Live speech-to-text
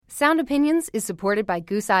Sound Opinions is supported by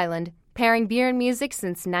Goose Island, pairing beer and music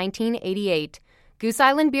since 1988. Goose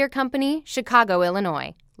Island Beer Company, Chicago,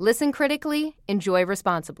 Illinois. Listen critically, enjoy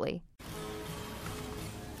responsibly.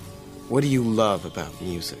 What do you love about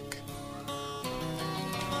music?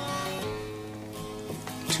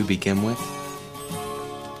 To begin with,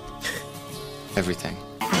 everything.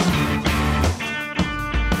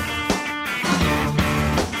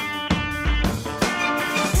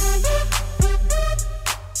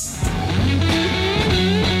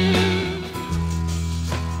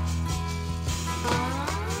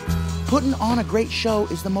 Putting on a great show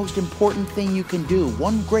is the most important thing you can do.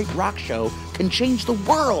 One great rock show can change the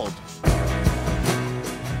world.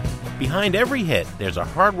 Behind every hit, there's a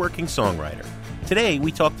hard-working songwriter. Today,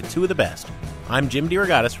 we talk to two of the best. I'm Jim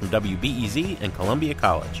DeRogatis from WBEZ and Columbia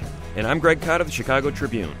College. And I'm Greg Cott of the Chicago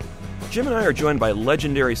Tribune. Jim and I are joined by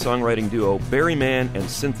legendary songwriting duo Barry Mann and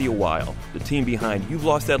Cynthia Weil, the team behind You've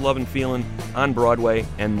Lost That Lovin Feeling, On Broadway,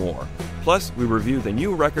 and more. Plus, we review the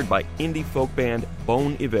new record by indie folk band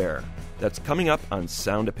Bon Iver. That's coming up on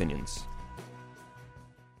Sound Opinions.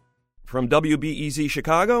 From WBEZ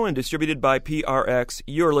Chicago and distributed by PRX,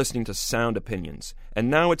 you're listening to Sound Opinions.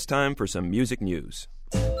 And now it's time for some music news.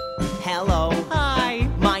 Hello. Hi.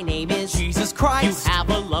 My name is Jesus Christ. You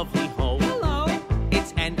have a lovely home. Hello.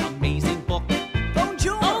 It's an amazing book.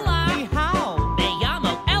 Bonjour. Hola. Ni hao. Me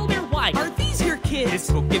llamo Elder White. Are these your kids?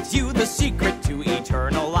 This book gives you the secret to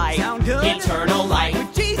eternal life. Sound good? Eternal life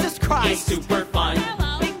with Jesus Christ. It's super fun.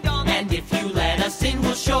 Hello. Ding dong. And if you let us in,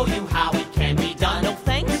 we'll show you how it can be done. No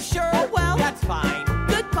thanks. You sure? Oh, well, that's fine.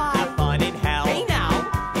 Goodbye. Have fun in hell. Hey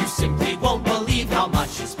now. You simply won't believe how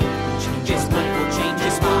much this book will change. This book will change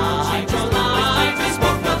this book. Change your life. This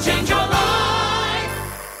book will change your life.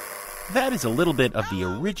 That is a little bit of the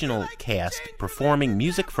original cast performing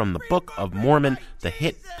music from the Book of Mormon, the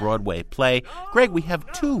hit Broadway play. Greg, we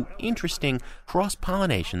have two interesting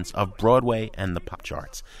cross-pollinations of Broadway and the pop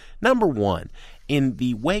charts. Number one, in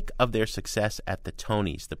the wake of their success at the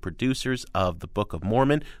Tonys, the producers of the Book of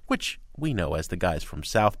Mormon, which we know as the guys from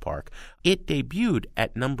South Park, it debuted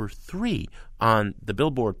at number 3 on the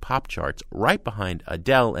Billboard pop charts, right behind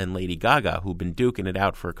Adele and Lady Gaga, who've been duking it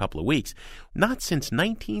out for a couple of weeks. Not since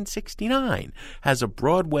 1969 has a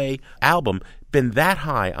Broadway album been that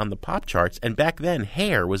high on the pop charts, and back then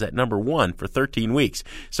Hair was at number 1 for 13 weeks.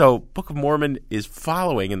 So Book of Mormon is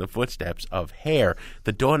following in the footsteps of Hair,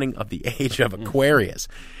 the dawning of the age of Aquarius.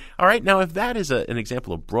 All right, now if that is an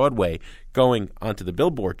example of Broadway going onto the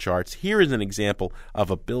Billboard charts, here is an example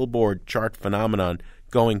of a Billboard chart phenomenon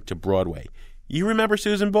going to Broadway. You remember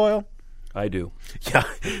Susan Boyle? I do. Yeah,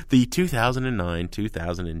 the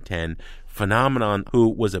 2009-2010 phenomenon, who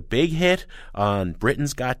was a big hit on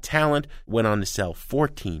Britain's Got Talent, went on to sell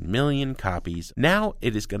 14 million copies. Now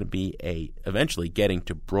it is going to be eventually getting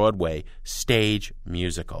to Broadway stage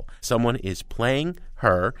musical. Someone is playing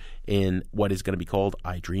her in what is going to be called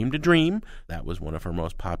I Dreamed a Dream. That was one of her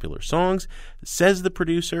most popular songs. Says the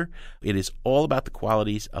producer, it is all about the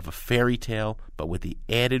qualities of a fairy tale, but with the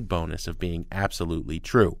added bonus of being absolutely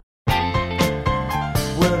true.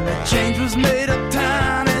 Well, a change was made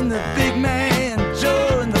uptown, and the big man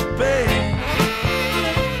joined the band.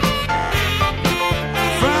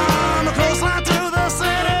 From the coastline to the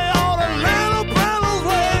city, all the little fellas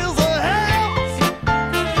raise their hands.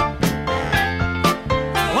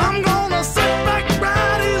 Well, I'm gonna sit back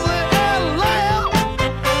right easy and laugh.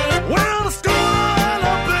 Well, the schooner and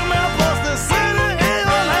the big man plus the city in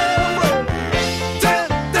half.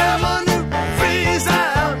 10th Avenue freeze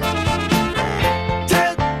out.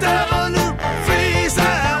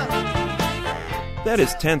 That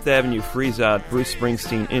is 10th Avenue Freeze Out, Bruce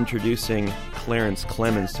Springsteen introducing Clarence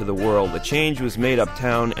Clemons to the world. A change was made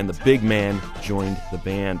uptown, and the big man joined the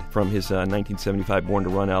band from his 1975 Born to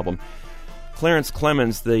Run album. Clarence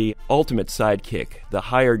Clemons, the ultimate sidekick, the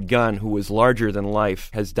hired gun who was larger than life,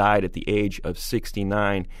 has died at the age of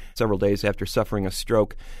 69, several days after suffering a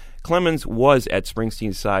stroke. Clemons was at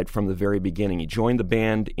Springsteen's side from the very beginning. He joined the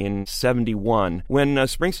band in 71 when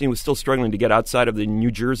Springsteen was still struggling to get outside of the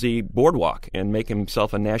New Jersey boardwalk and make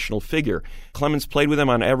himself a national figure. Clemons played with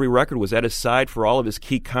him on every record, was at his side for all of his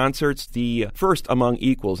key concerts, the first among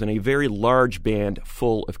equals in a very large band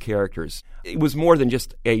full of characters. It was more than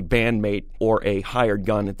just a bandmate or a hired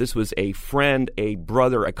gun. This was a friend, a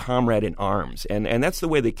brother, a comrade in arms. And that's the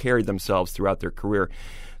way they carried themselves throughout their career.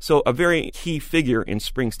 So a very key figure in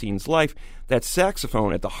Springsteen's life, that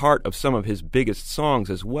saxophone at the heart of some of his biggest songs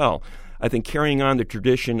as well. I think carrying on the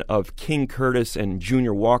tradition of King Curtis and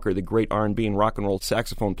Junior Walker, the great R&B and rock and roll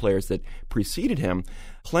saxophone players that preceded him,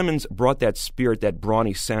 Clemens brought that spirit, that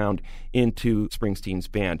brawny sound, into Springsteen's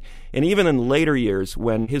band. And even in later years,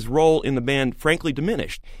 when his role in the band frankly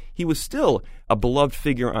diminished, he was still a beloved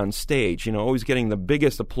figure on stage, always getting the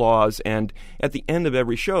biggest applause. And at the end of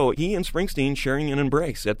every show, he and Springsteen sharing an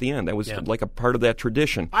embrace at the end. That was like a part of that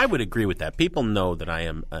tradition. I would agree with that. People know that I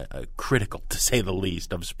am critical, to say the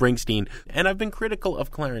least, of Springsteen, and I've been critical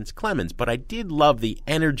of Clarence Clemens, but I did love the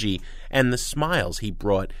energy and the smiles he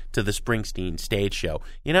brought to the Springsteen stage show.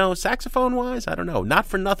 Saxophone-wise, I don't know. Not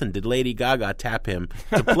for nothing did Lady Gaga tap him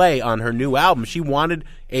to play on her new album. She wanted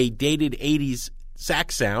a dated 80s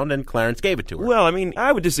sax sound, and Clarence gave it to her. Well,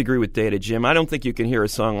 I would disagree with dated, Jim. I don't think you can hear a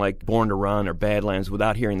song like Born to Run or Badlands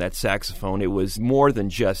without hearing that saxophone. It was more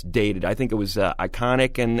than just dated. I think it was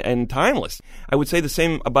iconic and timeless. I would say the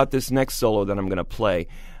same about this next solo that I'm going to play.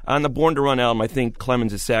 On the Born to Run album, I think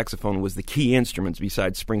Clemens' saxophone was the key instrument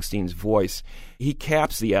besides Springsteen's voice. He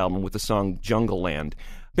caps the album with the song Jungle Land.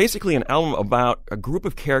 Basically an album about a group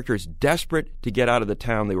of characters desperate to get out of the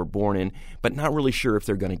town they were born in, but not really sure if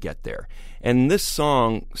they're going to get there. And this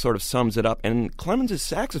song sort of sums it up, and Clemens'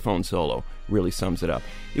 saxophone solo really sums it up.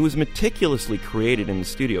 It was meticulously created in the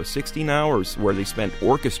studio, 16 hours where they spent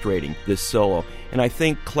orchestrating this solo, and I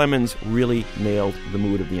think Clemens really nailed the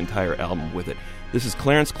mood of the entire album with it. This is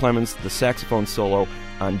Clarence Clemens, the saxophone solo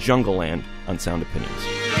on Jungle Land on Sound Opinions.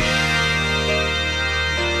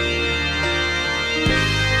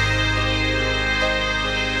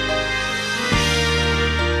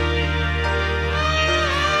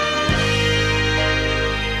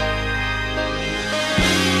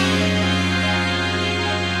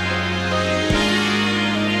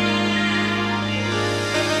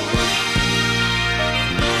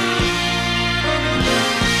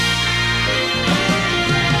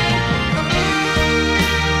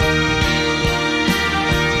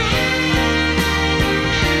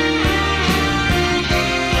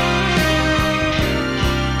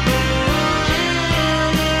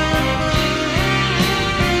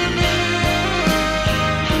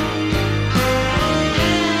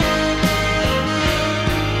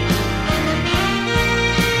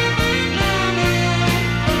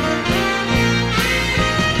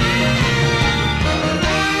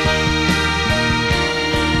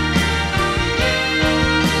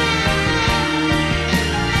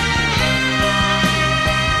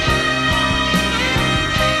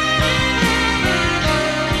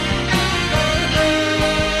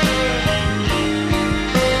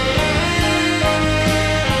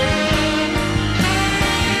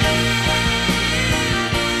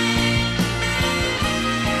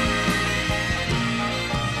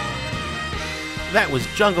 That was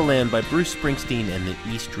Jungle Land by Bruce Springsteen and the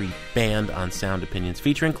E Street Band on Sound Opinions,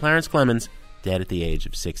 featuring Clarence Clemens, dead at the age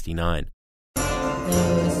of 69.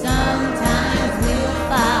 Sometimes we'll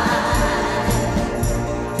fight.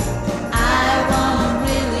 I won't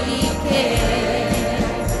really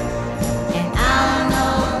care, and I'll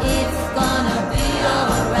know it's gonna be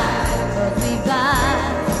alright, 'cause we've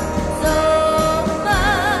got so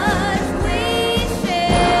much we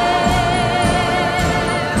share.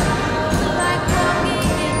 Like walking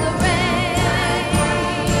in the rain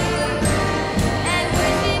and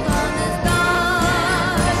wishing on the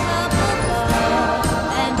stars up above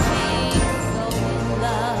and being so in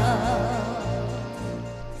love.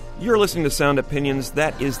 You're listening to Sound Opinions.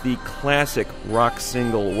 That is the classic rock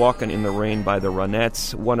single Walkin' in the Rain by the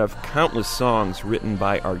Ronettes, one of countless songs written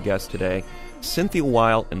by our guest today, Cynthia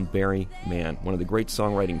Weil and Barry Mann, one of the great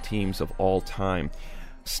songwriting teams of all time.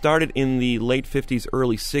 Started in the late 50s,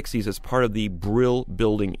 early 60s as part of the Brill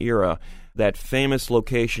Building era, that famous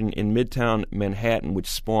location in Midtown Manhattan, which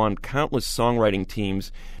spawned countless songwriting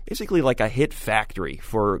teams, basically like a hit factory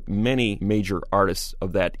for many major artists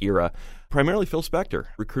of that era. Primarily Phil Spector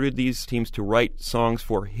recruited these teams to write songs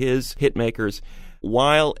for his hitmakers.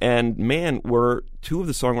 Weil and Mann were two of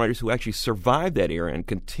the songwriters who actually survived that era and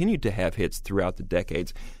continued to have hits throughout the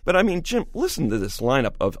decades. But Jim, listen to this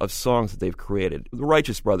lineup of songs that they've created. The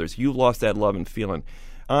Righteous Brothers, You Lost That Lovin Feeling.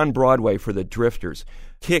 On Broadway for the Drifters.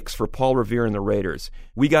 Kicks for Paul Revere and the Raiders.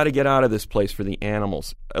 We Gotta Get Out of This Place for the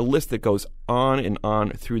Animals. A list that goes on and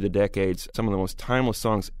on through the decades. Some of the most timeless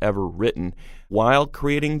songs ever written. While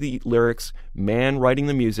creating the lyrics, Mann writing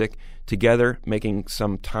the music, together making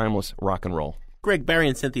some timeless rock and roll. Greg, Barry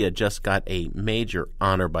and Cynthia just got a major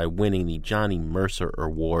honor by winning the Johnny Mercer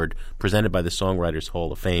Award presented by the Songwriters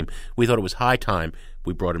Hall of Fame. We thought it was high time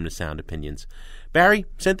we brought him to Sound Opinions. Barry,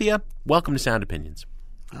 Cynthia, welcome to Sound Opinions.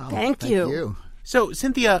 Oh, Thank you. So,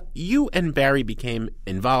 Cynthia, you and Barry became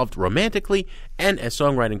involved romantically and as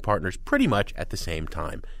songwriting partners pretty much at the same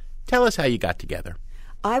time. Tell us how you got together.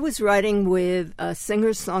 I was writing with a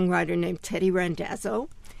singer-songwriter named Teddy Randazzo,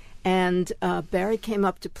 And Barry came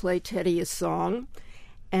up to play Teddy a song,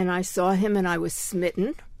 and I saw him and I was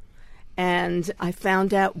smitten. And I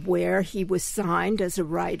found out where he was signed as a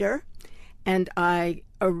writer, and I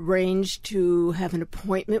arranged to have an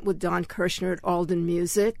appointment with Don Kirshner at Alden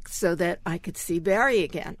Music so that I could see Barry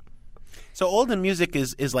again. So Alden Music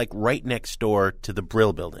is like right next door to the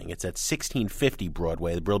Brill Building. It's at 1650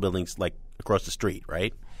 Broadway. The Brill Building's like across the street,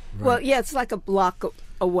 right? Well, yeah, it's like a block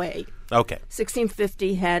away. Okay.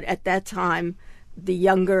 1650 had, at that time, the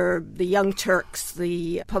Young Turks,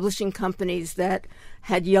 the publishing companies that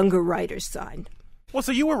had younger writers signed. Well,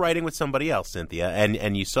 so you were writing with somebody else, Cynthia,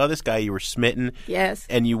 and you saw this guy, you were smitten. Yes.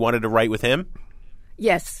 And you wanted to write with him?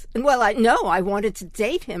 Yes. And well, I wanted to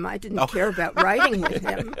date him. I didn't care about writing with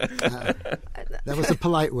him. That was a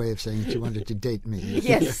polite way of saying that you wanted to date me.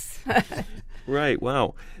 Yes. Right,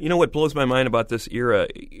 wow. You know what blows my mind about this era?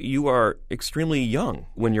 You are extremely young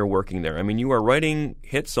when you're working there. I mean, you are writing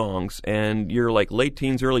hit songs, and you're like late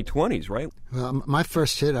teens, early 20s, right? Well, my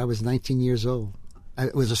first hit, I was 19 years old.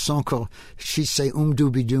 It was a song called She Say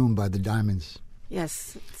Doobie Doom by the Diamonds.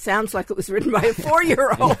 Yes. Sounds like it was written by a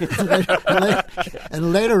 4-year-old.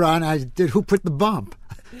 And later on, I did Who Put the Bump.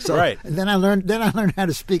 So, right. And then I learned how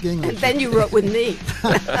to speak English. And then you wrote with me.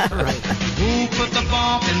 Right. Who put the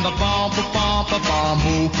bump in the bump a bump a bum?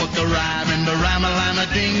 Who put the rhyme in the rhyme-a-lime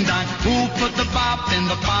ding dong? Who put the bop in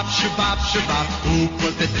the bop shabop shabop? Who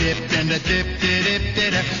put the dip in the dip dip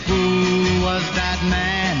dip? Who was that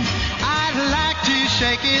man? I'd like to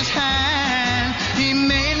shake his hand. He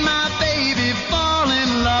made my baby fall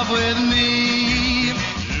in love with me.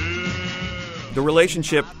 The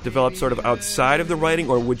relationship developed sort of outside of the writing,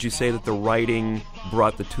 or would you say that the writing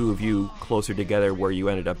brought the two of you closer together where you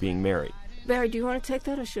ended up being married? Barry, do you want to take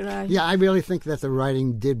that, or should I? Yeah, I really think that the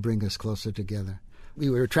writing did bring us closer together. We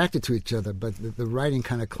were attracted to each other, but the writing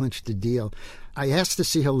kind of clinched the deal. I asked to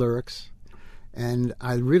see her lyrics, and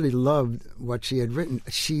I really loved what she had written.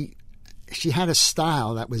 She had a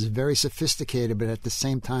style that was very sophisticated, but at the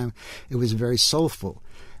same time, it was very soulful.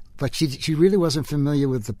 But she really wasn't familiar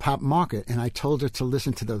with the pop market, and I told her to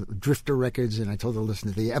listen to the Drifter records, and I told her to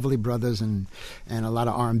listen to the Everly Brothers and a lot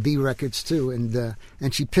of R&B records too,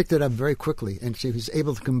 and she picked it up very quickly, and she was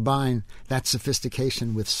able to combine that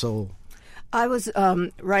sophistication with soul. I was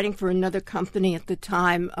writing for another company at the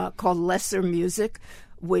time called Lesser Music,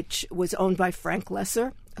 which was owned by Frank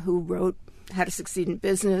Lesser, who wrote How to Succeed in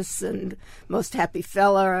Business and Most Happy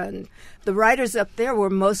Fella. And the writers up there were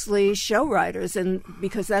mostly show writers, and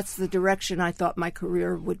because that's the direction I thought my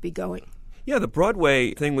career would be going. Yeah, the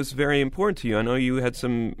Broadway thing was very important to you. I know you had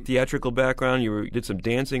some theatrical background. You did some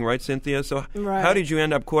dancing, right, Cynthia? So Right. How did you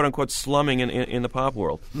end up, quote-unquote, slumming in the pop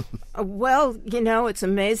world? Well, it's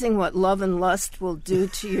amazing what love and lust will do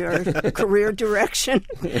to your career direction.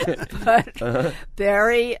 But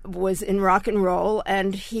Barry was in rock and roll,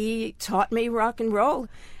 and he taught me rock and roll.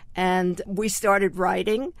 And we started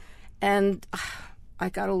writing, and I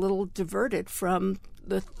got a little diverted from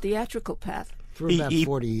the theatrical path. For about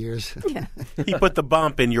 40 years. Yeah. He put the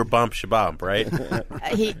bump in your bump shabump, right?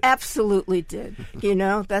 He absolutely did.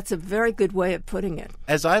 That's a very good way of putting it.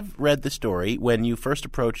 As I've read the story, when you first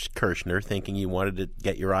approached Kirshner thinking you wanted to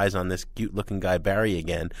get your eyes on this cute-looking guy Barry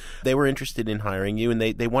again, they were interested in hiring you, and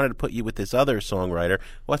they wanted to put you with this other songwriter.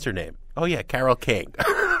 What's her name? Oh, yeah, Carole King.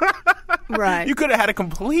 Right. You could have had a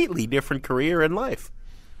completely different career in life.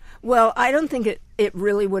 Well, I don't think it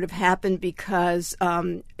really would have happened because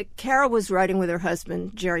Carol was writing with her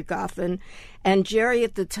husband, Jerry Goffin, and Jerry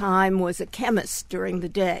at the time was a chemist during the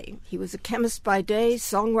day. He was a chemist by day,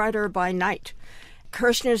 songwriter by night.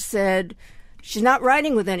 Kirshner said, she's not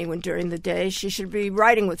writing with anyone during the day. She should be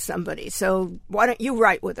writing with somebody. So why don't you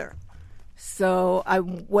write with her? So I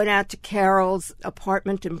went out to Carol's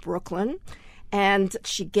apartment in Brooklyn, and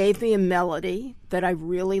she gave me a melody that I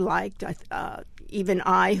really liked. Even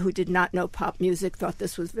I, who did not know pop music, thought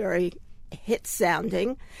this was very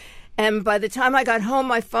hit-sounding. And by the time I got home,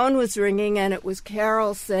 my phone was ringing, and it was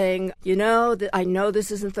Carol saying, I know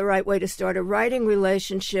this isn't the right way to start a writing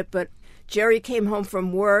relationship, but Jerry came home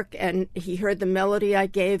from work, and he heard the melody I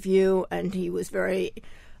gave you, and he was very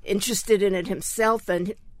interested in it himself,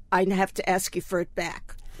 and I have to ask you for it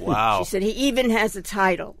back. Wow. She said, he even has a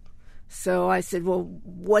title. So I said, well,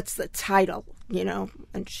 what's the title,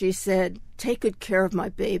 And she said, Take Good Care of My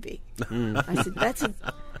Baby. I said,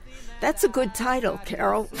 that's a good title,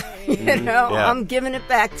 Carol. Yeah. I'm giving it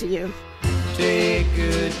back to you. Take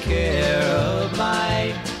good care of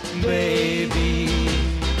my baby.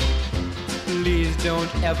 Please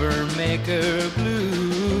don't ever make her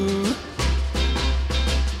blue.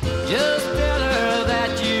 Just tell her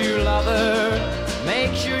that you love her.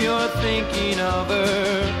 Make sure you're thinking of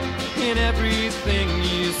her. everything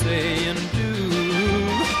you say and do.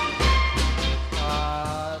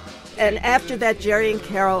 And after that, Jerry and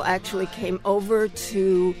Carol actually came over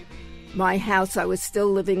to my house. I was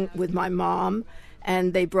still living with my mom,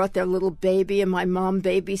 and they brought their little baby, and my mom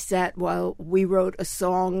babysat while we wrote a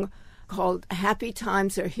song called Happy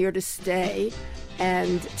Times Are Here to Stay,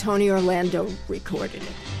 and Tony Orlando recorded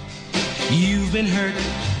it. You've been hurt.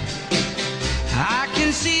 I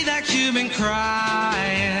can see that you've been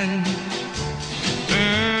crying.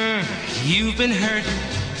 You've been hurt,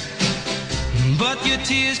 but your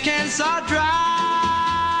tears can't start drying.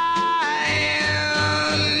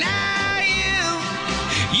 Now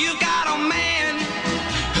you got a man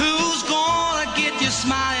who's gonna get you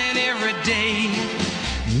smiling every day.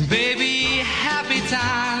 Baby, happy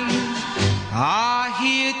times are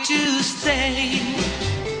here to stay.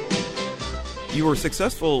 You were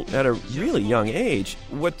successful at a really young age.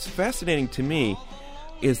 What's fascinating to me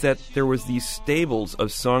is that there was these stables of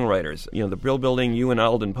songwriters. You know, the Brill Building, you and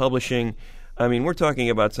Alden Publishing. I mean, we're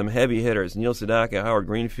talking about some heavy hitters. Neil Sedaka, Howard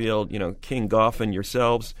Greenfield, King Goffin,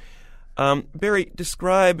 yourselves. Barry,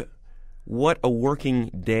 describe what a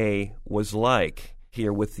working day was like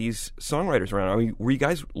here with these songwriters around. Were you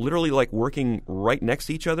guys literally like working right next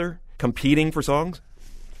to each other, competing for songs?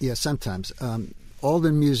 Yeah, sometimes.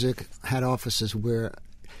 Alden Music had offices where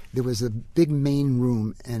there was a big main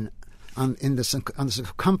room, and on the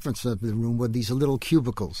circumference of the room were these little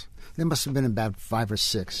cubicles. There must have been about 5 or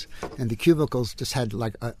 6, and the cubicles just had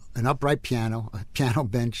like an upright piano, a piano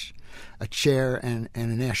bench, a chair, and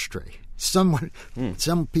an ashtray. Some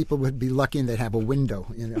people would be lucky and they'd have a window,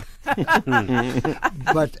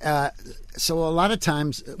 But so a lot of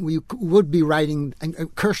times we would be writing, and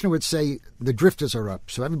Kirshner would say the Drifters are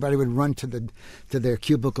up, so everybody would run to their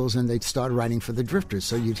cubicles and they'd start writing for the Drifters.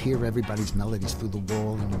 So you'd hear everybody's melodies through the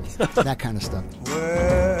wall and that kind of stuff.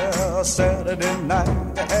 Well, Saturday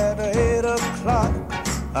night at 8 o'clock,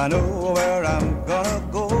 I know where I'm gonna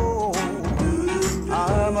go.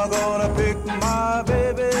 I'm gonna pick my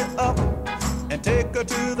baby up and take her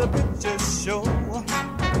to the picture show.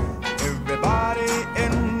 Everybody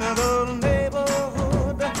in the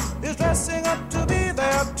neighborhood is dressing up to be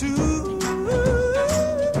there too.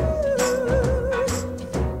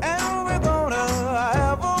 And we're gonna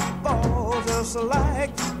have a ball just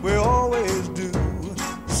like we always do.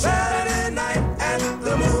 Saturday night at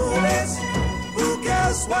the movies, who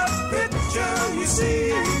cares what picture you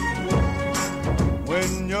see?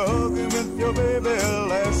 When you're hugging with your baby,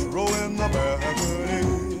 let's roll in the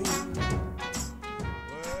balcony.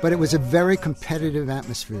 But it was a very competitive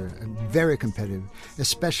atmosphere, very competitive,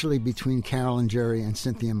 especially between Carol and Jerry and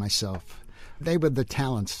Cynthia and myself. They were the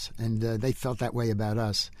talents, and they felt that way about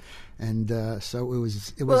us. And so it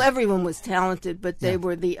was. Well, everyone was talented, but they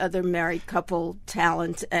were the other married couple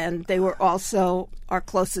talent, and they were also our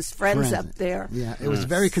closest friends up there. Yeah, it was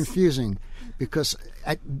very confusing. Because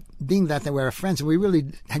being that they were our friends, we really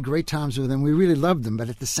had great times with them. We really loved them. But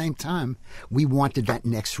at the same time, we wanted that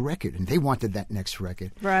next record, and they wanted that next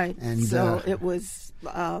record. Right. And so it was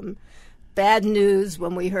bad news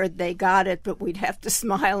when we heard they got it, but we'd have to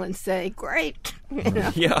smile and say, great.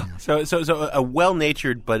 Yeah. So a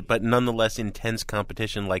well-natured but nonetheless intense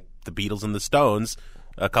competition like the Beatles and the Stones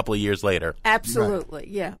a couple of years later. Absolutely,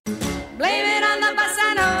 yeah. Blame it on the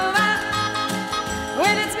bossa nova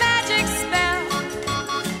with its magic spell.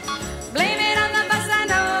 Blame it on the bossa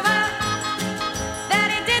nova that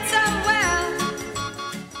it did so well.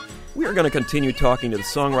 We are going to continue talking to the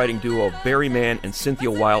songwriting duo Barry Mann and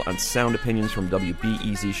Cynthia Weil on sound opinions from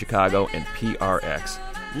WBEZ Chicago and PRX.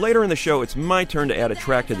 Later in the show, it's my turn to add a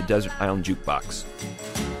track to the Desert Island Jukebox.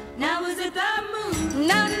 Now is it the moon?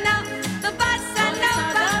 No, the bossa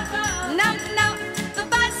nova. No, the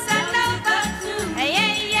bossa nova.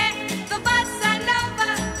 Hey, yeah, the bossa nova.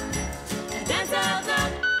 Dance all the...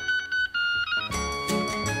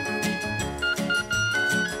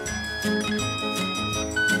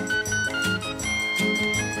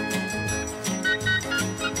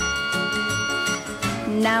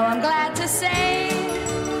 Now I'm glad to say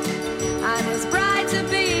I'm his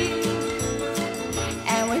bride-to-be,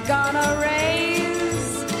 and we're gonna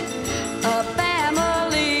raise a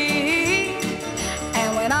family.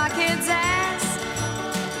 And when our kids ask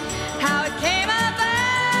how it came about,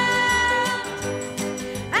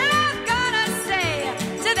 I'm gonna say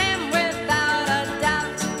to them without a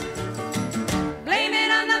doubt, blame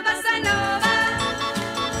it on the bossa nova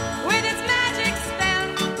with its magic spell.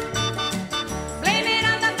 Blame it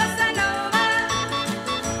on the bossa nova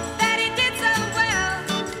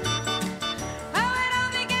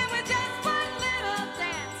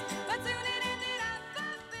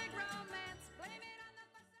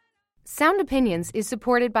Sound Opinions is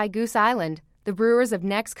supported by Goose Island, the brewers of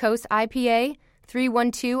Next Coast IPA,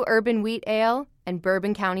 312 Urban Wheat Ale, and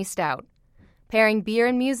Bourbon County Stout. Pairing beer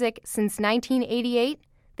and music since 1988,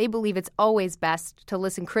 they believe it's always best to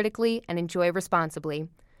listen critically and enjoy responsibly.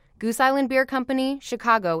 Goose Island Beer Company,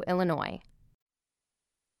 Chicago, Illinois.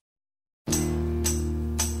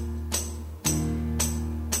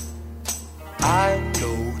 I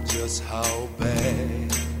know just how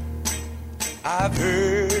bad I've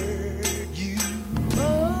hurt you.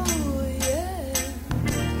 Oh, yeah.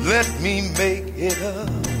 Let me make it up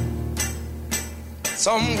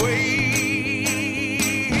some way.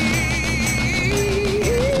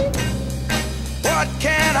 What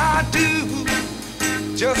can I do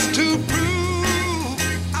just to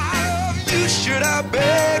prove I love you? Should I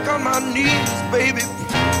beg on my knees, baby?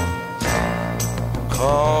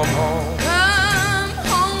 Come on.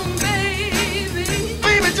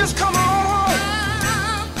 Just come on.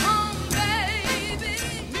 Baby.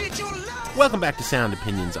 Need your love. Welcome back to Sound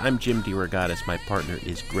Opinions. I'm Jim DeRogatis. My partner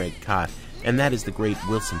is Greg Kot, and that is the great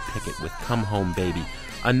Wilson Pickett with Come Home Baby,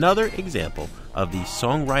 another example of the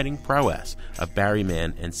songwriting prowess of Barry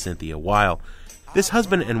Mann and Cynthia Weil. This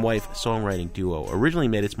husband and wife songwriting duo originally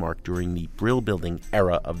made its mark during the brill-building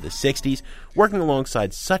era of the 60s, working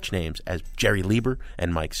alongside such names as Jerry Lieber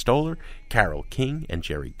and Mike Stoller, Carole King and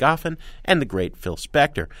Jerry Goffin, and the great Phil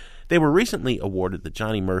Spector. They were recently awarded the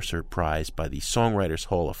Johnny Mercer Prize by the Songwriters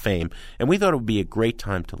Hall of Fame, and we thought it would be a great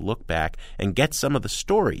time to look back and get some of the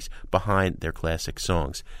stories behind their classic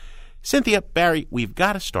songs. Cynthia, Barry, we've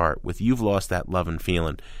got to start with You've Lost That Lovin'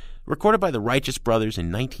 Feeling. Recorded by the Righteous Brothers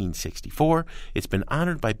in 1964, it's been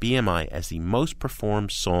honored by BMI as the most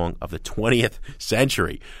performed song of the 20th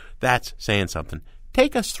century. That's saying something.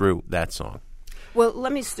 Take us through that song. Well,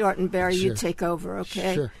 let me start, and Barry, Sure. you take over,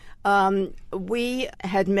 okay? Sure. We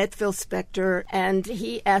had met Phil Spector, and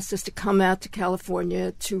he asked us to come out to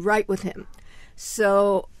California to write with him.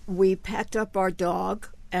 So we packed up our dog,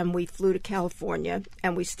 and we flew to California,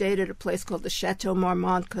 and we stayed at a place called the Chateau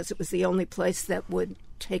Marmont because it was the only place that would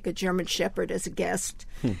take a German Shepherd as a guest.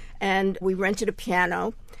 And we rented a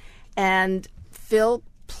piano, and Phil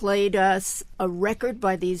played us a record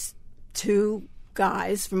by these two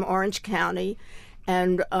guys from Orange County,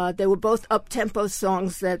 and they were both up-tempo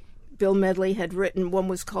songs that Bill Medley had written. One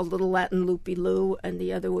was called Little Latin Loopy Loo, and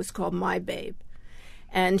the other was called My Babe.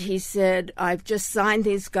 And he said, I've just signed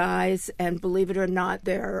these guys, and believe it or not,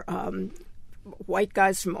 they're white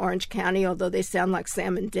guys from Orange County, although they sound like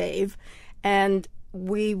Sam and Dave. And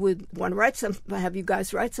we would want to have you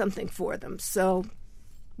guys write something for them. So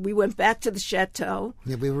we went back to the Chateau.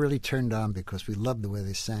 Yeah, we were really turned on because we loved the way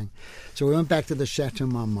they sang. So we went back to the Chateau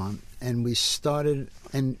Marmont, and we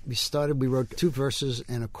wrote 2 verses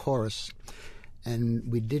and a chorus, and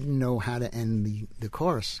we didn't know how to end the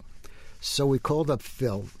chorus. So we called up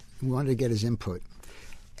Phil. We wanted to get his input.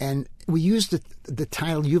 And we used the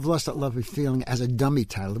title, You've Lost That Lovin' Feeling, as a dummy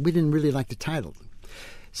title. We didn't really like the title.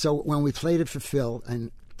 So when we played it for Phil, and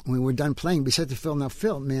when we were done playing, we said to Phil, now,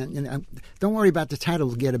 Phil, man, don't worry about the title.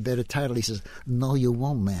 We'll get a better title. He says, no, you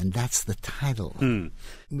won't, man. That's the title.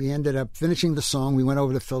 We ended up finishing the song. We went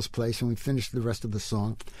over to Phil's place, and we finished the rest of the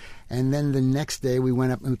song. And then the next day, we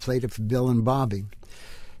went up and we played it for Bill and Bobby.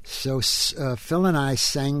 So Phil and I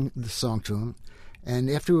sang the song to him, and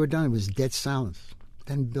after we were done, it was dead silence.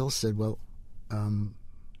 Then Bill said, well...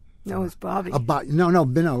 no, it was Bobby. No.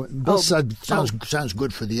 Bill said, sounds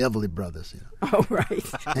good for the Everly Brothers. You know. Oh, right.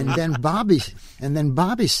 And then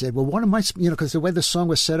Bobby said, well, what am I, because the way the song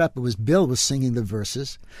was set up, it was Bill was singing the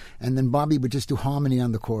verses, and then Bobby would just do harmony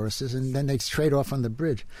on the choruses, and then they'd trade off on the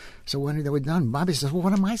bridge. So when they were done, Bobby says, well,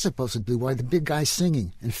 what am I supposed to do? Why the big guy's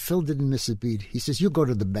singing? And Phil didn't miss a beat. He says, you go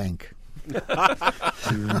to the bank. You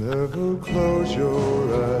never close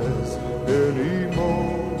your eyes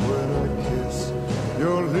anymore when I kiss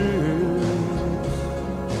your lips.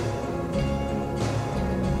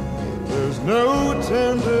 There's no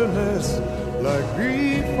tenderness like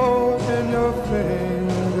before in your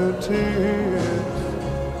fingertips.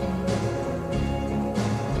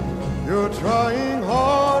 You're trying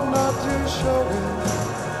hard not to show it,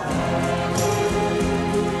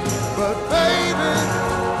 but baby,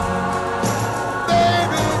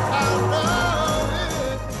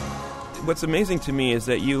 what's amazing to me is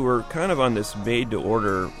that you were kind of on this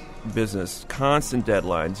made-to-order business, constant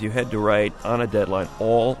deadlines. You had to write on a deadline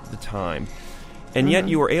all the time. And yet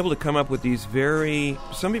you were able to come up with these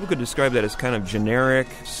some people could describe that as kind of generic,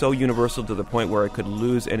 so universal to the point where it could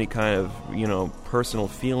lose any kind of, personal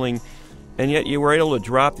feeling. And yet you were able to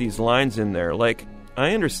drop these lines in there. Like,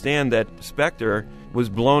 I understand that Spector was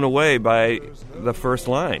blown away by the first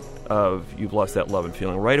line of You've Lost That Lovin'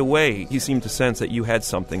 Feeling. Right away, he seemed to sense that you had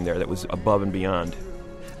something there that was above and beyond.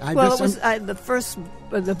 Well, it was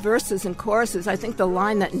the verses and choruses. I think the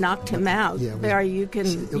line that knocked him out. Yeah, Barry,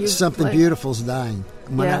 it was something beautiful's dying.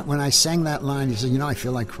 When I sang that line, he said, I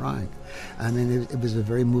feel like crying. I mean, it was a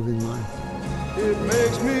very moving line. It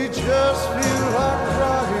makes me just feel like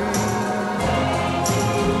crying.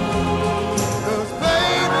 'Cause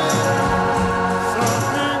baby,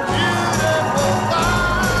 something beautiful about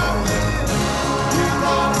me. You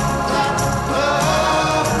lost that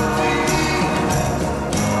lovin' feeling.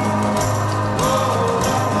 Oh,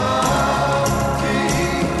 that lovin' feeling.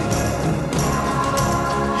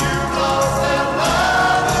 You lost that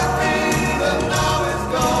lovin' feeling. Now it's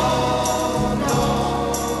gone, gone,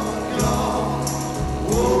 gone.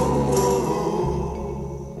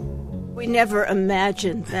 We never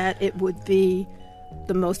imagined that it would be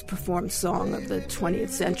the most performed song of the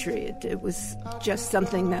 20th century. It was just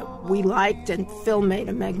something that we liked, and Phil made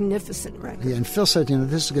a magnificent record. Yeah, and Phil said,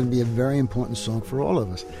 this is going to be a very important song for all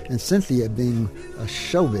of us. And Cynthia, being a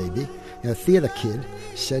show baby, a theater kid,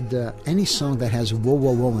 said any song that has whoa,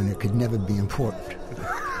 whoa, whoa in it could never be important.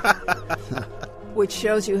 Which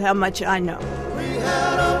shows you how much I know. We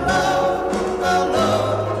had a love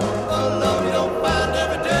you don't find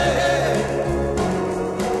every day.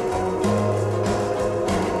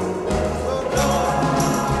 So don't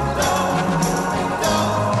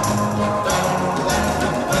let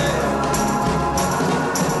them away.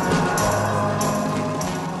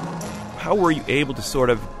 How were you able to sort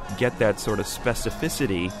of get that sort of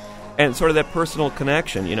specificity and sort of that personal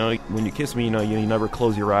connection? When you kiss me, you never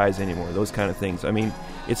close your eyes anymore, those kind of things. I mean,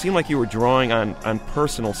 it seemed like you were drawing on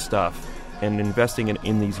personal stuff and investing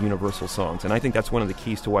in these universal songs. And I think that's one of the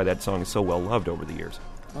keys to why that song is so well loved over the years.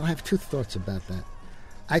 Well, I have two thoughts about that.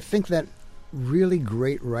 I think that really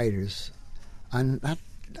great writers are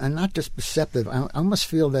not just perceptive. I almost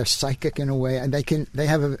feel they're psychic in a way, and they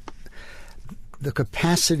have the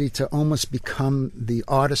capacity to almost become the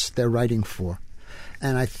artist they're writing for.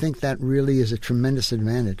 And I think that really is a tremendous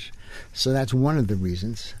advantage. So that's one of the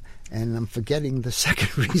reasons. And I'm forgetting the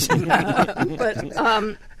second reason.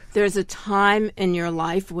 But there's a time in your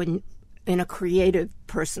life in a creative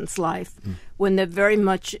person's life, when they're very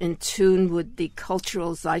much in tune with the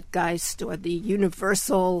cultural zeitgeist or the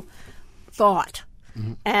universal thought,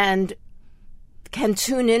 and can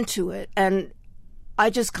tune into it. And I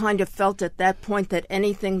just kind of felt at that point that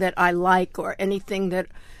anything that I like or anything that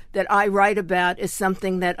I write about is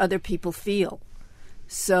something that other people feel.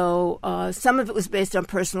 So some of it was based on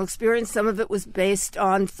personal experience, some of it was based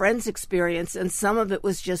on friends' experience, and some of it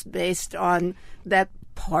was just based on that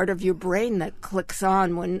part of your brain that clicks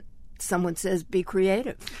on when someone says, be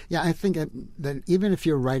creative. Yeah, I think that even if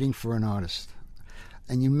you're writing for an artist,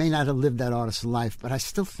 and you may not have lived that artist's life, but I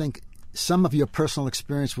still think some of your personal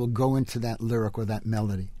experience will go into that lyric or that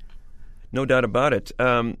melody. No doubt about it.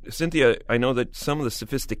 Cynthia, I know that some of the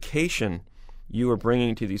sophistication you are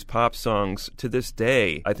bringing to these pop songs to this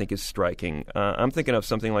day, I think, is striking. I'm thinking of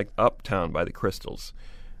something like Uptown by the Crystals,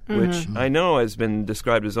 which I know has been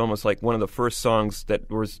described as almost like one of the first songs that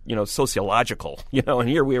was, sociological, and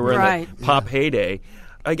here we were in the pop heyday.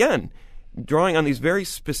 Again, drawing on these very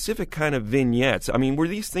specific kind of vignettes. I mean, were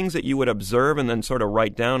these things that you would observe and then sort of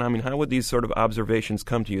write down? I mean, how would these sort of observations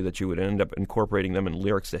come to you that you would end up incorporating them in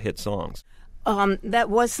lyrics to hit songs? That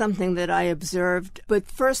was something that I observed. But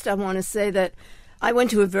first I want to say that I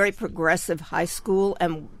went to a very progressive high school,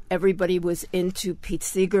 and everybody was into Pete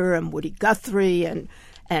Seeger and Woody Guthrie and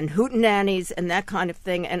hootenannies and that kind of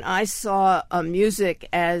thing. And I saw music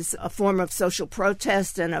as a form of social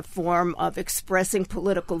protest and a form of expressing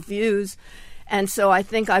political views. And so I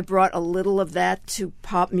think I brought a little of that to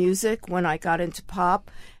pop music when I got into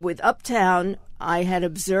pop. With Uptown, I had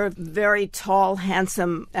observed a very tall,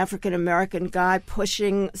 handsome African-American guy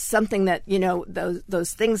pushing something that,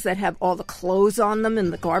 those things that have all the clothes on them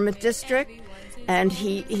in the garment district. And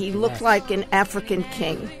he looked like an African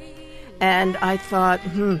king. And I thought,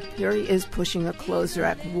 here he is pushing a clothes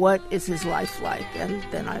rack. What is his life like? And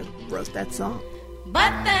then I wrote that song.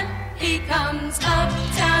 But then he comes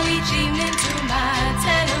uptown each evening to my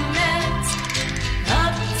tenement.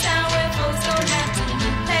 Uptown where folks don't have to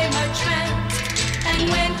pay much rent. And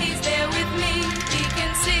when he's there with me, he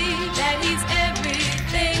can see that he's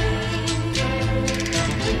everything.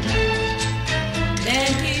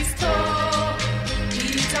 Then he's tall,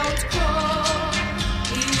 he don't crawl,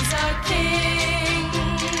 he's a king.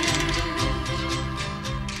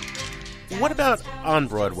 What about on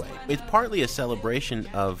Broadway? It's partly a celebration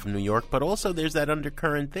of New York, but also there's that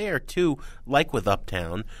undercurrent there, too, like with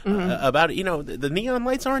Uptown, about, the neon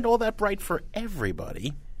lights aren't all that bright for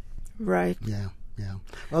everybody. Right. Yeah.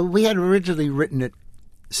 Well, we had originally written it,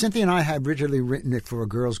 Cynthia and I had originally written it for a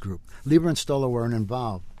girls' group. Lieber and Stoller weren't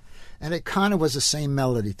involved. And it kind of was the same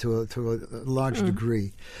melody to a large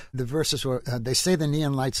degree. The verses were, they say the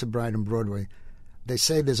neon lights are bright on Broadway. They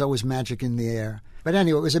say there's always magic in the air. But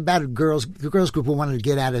anyway, it was about the girls group who wanted to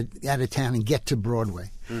get out of town and get to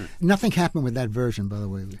Broadway. Nothing happened with that version, by the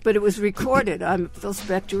way. But it was recorded. Phil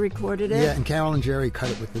Spector recorded it. Yeah, and Carol and Jerry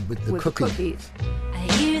cut it with the cookies. I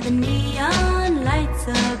hear the neon lights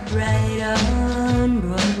are bright on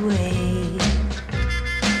Broadway.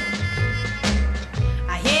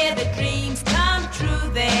 I hear the dreams come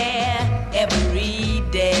true there every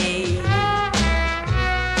day.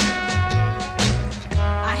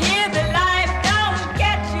 I hear the life don't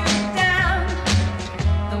get you down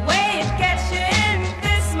the way it gets you in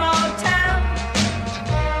this small town.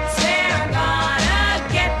 Say I'm gonna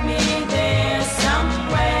get me there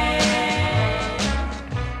somewhere.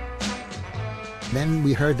 Then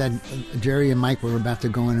we heard that Jerry and Mike were about to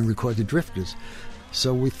go in and record the Drifters.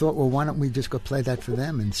 So we thought, well, why don't we just go play that for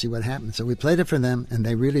them and see what happens? So we played it for them, and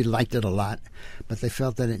they really liked it a lot, but they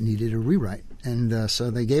felt that it needed a rewrite. And so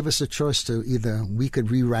they gave us a choice to either we could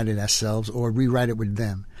rewrite it ourselves or rewrite it with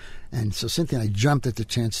them. And so Cynthia and I jumped at the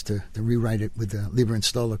chance to rewrite it with Lieber and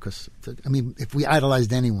Stoller because, if we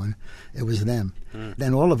idolized anyone, it was them.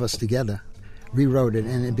 Then all of us together rewrote it,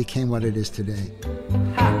 and it became what it is today.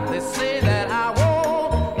 They say that I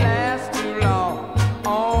won't last too long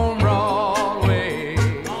on Broadway.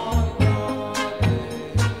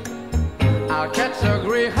 I'll catch a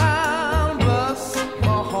Greyhound bus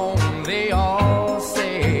for home, they all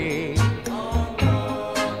say. But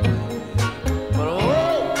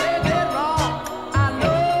oh, they did wrong, I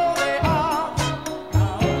know they are,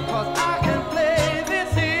 'cause I can play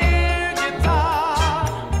this here guitar,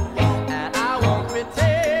 and I won't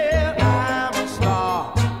pretend I'm a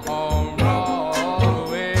star on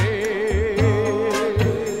Broadway.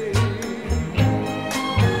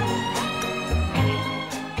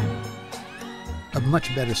 A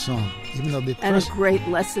much better song, even though the And first... a great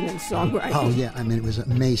lesson in songwriting. Oh, yeah. It was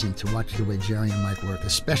amazing to watch the way Jerry and Mike worked,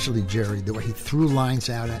 especially Jerry, the way he threw lines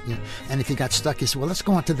out at you. And if he got stuck, he said, well, let's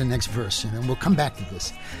go on to the next verse, and we'll come back to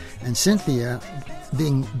this. And Cynthia,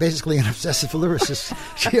 being basically an obsessive lyricist,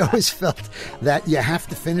 she always felt that you have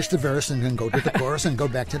to finish the verse and then go to the chorus and go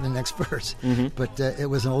back to the next verse. But it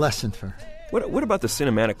was a lesson for her. What about the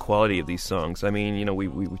cinematic quality of these songs?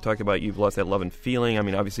 We talked about You've Lost That Lovin Feeling.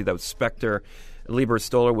 Obviously that was Spector, Lieber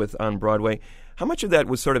Stoller with on Broadway. How much of that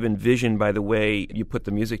was sort of envisioned by the way you put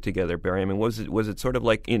the music together, Barry? Was it sort of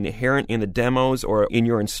like inherent in the demos or in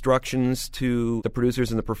your instructions to the producers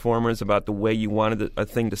and the performers about the way you wanted a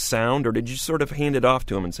thing to sound, or did you sort of hand it off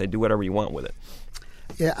to them and say, do whatever you want with it?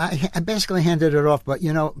 Yeah, I basically handed it off, but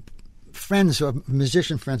friends or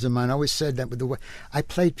musician friends of mine always said that with the way I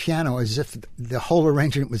played piano as if the whole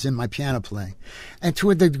arrangement was in my piano playing. And to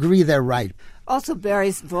a degree, they're right. Also,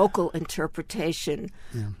 Barry's vocal interpretation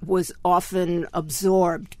was often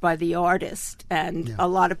absorbed by the artist. And a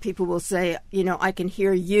lot of people will say, I can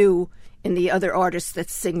hear you in the other artists that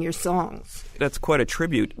sing your songs. That's quite a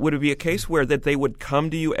tribute. Would it be a case where that they would come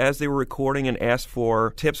to you as they were recording and ask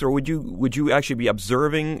for tips, or would you actually be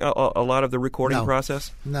observing a lot of the recording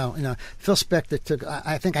process? No. Phil Spector took.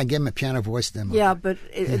 I think I gave him a piano voice demo. Yeah, but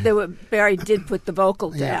Barry did put the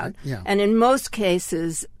vocal down, and in most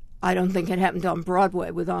cases. I don't think it happened on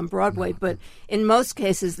Broadway, but in most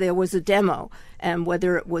cases there was a demo, and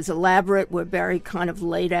whether it was elaborate, where Barry kind of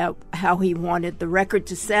laid out how he wanted the record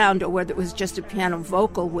to sound, or whether it was just a piano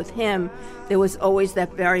vocal with him, there was always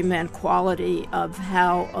that Barry Mann quality of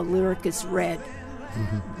how a lyric is read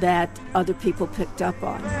that other people picked up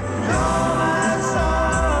on.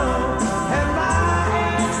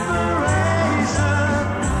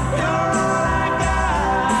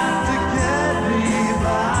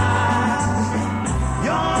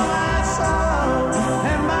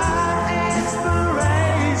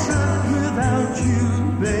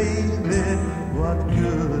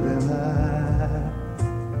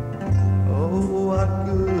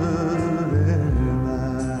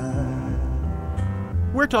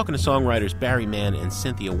 We're talking to songwriters Barry Mann and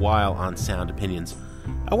Cynthia Weil on Sound Opinions.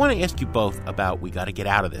 I want to ask you both about We Gotta Get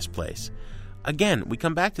Out of This Place. Again, we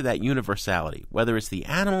come back to that universality, whether it's the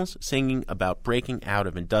Animals singing about breaking out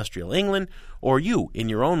of industrial England, or you, in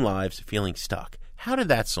your own lives, feeling stuck. How did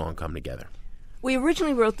that song come together? We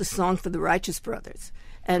originally wrote the song for the Righteous Brothers,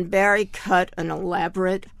 and Barry cut an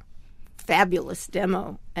elaborate, fabulous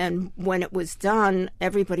demo. And when it was done,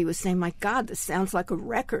 everybody was saying, my God, this sounds like a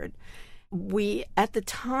record. We, at the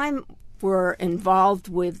time, were involved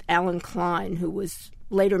with Alan Klein, who was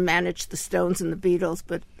later managed the Stones and the Beatles,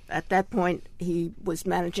 but at that point he was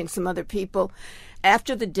managing some other people.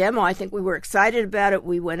 After the demo, I think we were excited about it.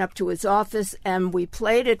 We went up to his office and we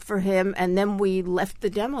played it for him, and then we left the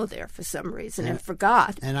demo there for some reason and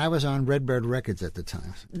forgot. And I was on Redbird Records at the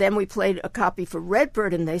time. Then we played a copy for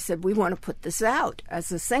Redbird, and they said, we want to put this out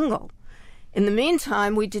as a single. In the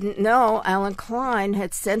meantime, we didn't know Alan Klein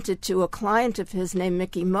had sent it to a client of his named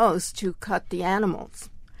Mickey Most, who cut the Animals.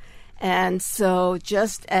 And so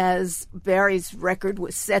just as Barry's record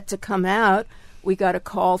was set to come out, we got a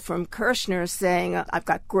call from Kirshner saying, I've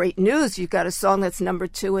got great news. You've got a song that's number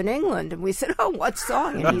 2 in England. And we said, oh, what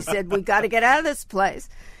song? And he said, we got to get out of this place.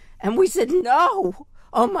 And we said, no.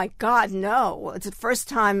 Oh, my God, no. It's the first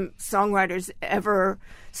time songwriters ever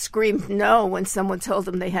screamed no when someone told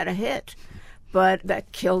them they had a hit. But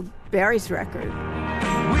that killed Barry's record. We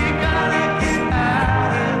gotta get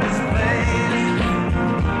out of this place.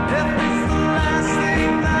 If it's the last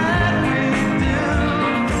thing that we do,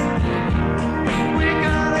 we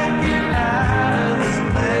gotta get out of this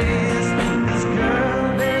place. 'Cause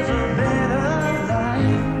girl, there's a better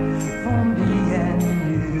life for me and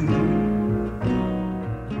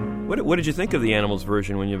you. What did you think of the Animals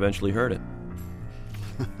version when you eventually heard it?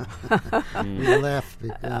 We laughed.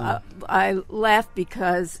 I laughed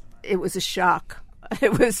because it was a shock.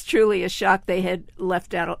 It was truly a shock. They had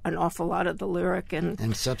left out an awful lot of the lyric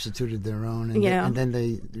and substituted their own. And, yeah. And then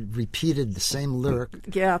they repeated the same lyric.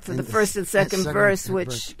 Yeah, for the first and second verse,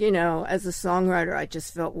 which, you know, as a songwriter, I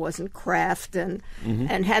just felt wasn't craft. And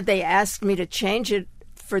had they asked me to change it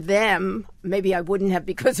for them, maybe I wouldn't have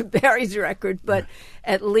because of Barry's record, but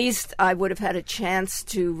at least I would have had a chance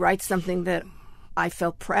to write something that I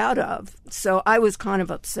felt proud of. So I was kind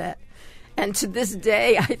of upset. And to this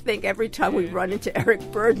day, I think every time we run into Eric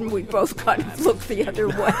Burden, we both kind of look the other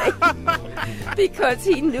way because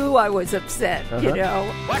he knew I was upset, you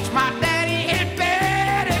know. Watch my daddy in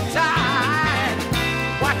bed at time.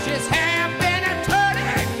 Watch his hair been a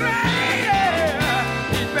turning gray.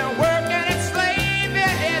 He's been working and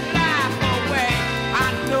slaving his life away. I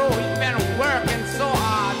know he's been working so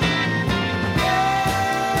hard.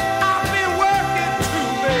 I've been working too,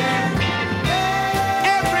 baby.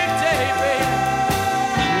 Every day, baby.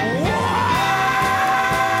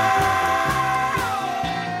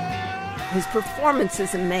 His performance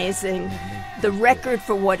is amazing. The record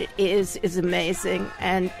for what it is amazing.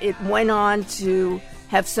 And it went on to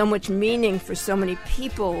have so much meaning for so many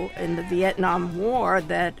people in the Vietnam War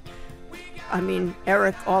that, I mean,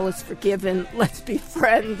 Eric, all is forgiven. Let's be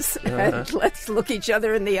friends and let's look each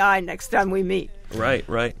other in the eye next time we meet. Right,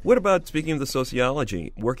 right. What about, speaking of the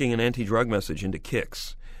sociology, working an anti-drug message into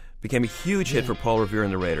Kicks? Became a huge hit for Paul Revere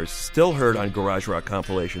and the Raiders. Still heard on garage rock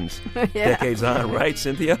compilations decades on, right,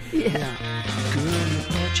 Cynthia? Yeah. Girl, you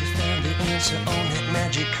thought you found the answer on that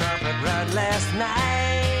magic carpet ride last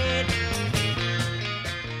night.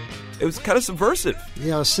 It was kind of subversive.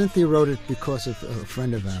 Yeah, Cynthia wrote it because of a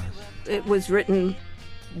friend of ours. It was written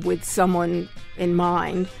with someone in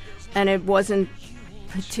mind, and it wasn't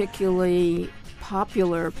particularly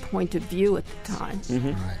popular point of view at the time.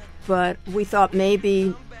 Right. But we thought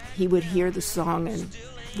maybe he would hear the song and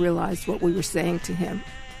realize what we were saying to him,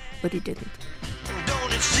 but he didn't.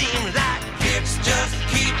 Don't it seem like kicks just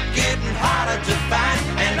keep getting harder to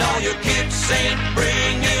find, and all your kicks ain't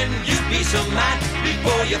bringing you peace of mind.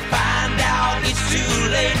 Before you find out it's too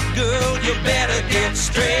late, girl, you better get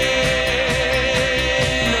straight.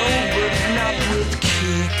 No, but not with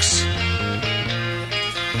kicks.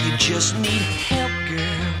 You just need help,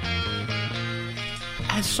 girl.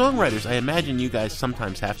 As songwriters, I imagine you guys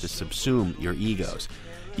sometimes have to subsume your egos.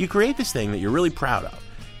 You create this thing that you're really proud of.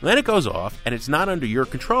 Then it goes off, and it's not under your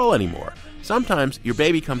control anymore. Sometimes your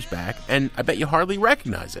baby comes back, and I bet you hardly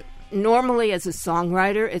recognize it. Normally, as a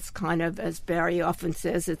songwriter, it's kind of, as Barry often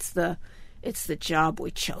says, it's the job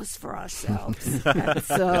we chose for ourselves. And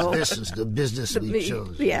so This is the business we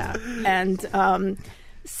chose. Yeah, and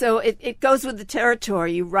so it goes with the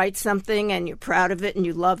territory. You write something, and you're proud of it, and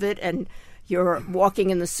you love it, and you're walking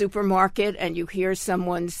in the supermarket, and you hear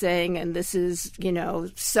someone saying, and this is, you know,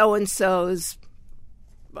 so-and-so's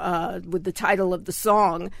with the title of the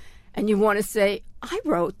song, and you want to say, I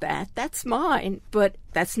wrote that, that's mine. But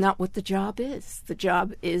that's not what the job is. The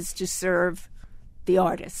job is to serve the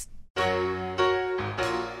artist.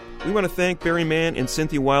 We want to thank Barry Mann and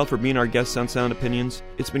Cynthia Weil for being our guests on Sound Opinions.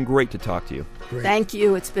 It's been great to talk to you. Great. Thank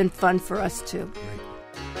you. It's been fun for us, too.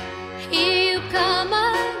 Here you come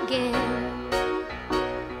again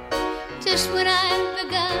to Just when I've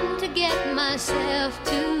begun to get myself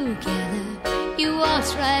together, you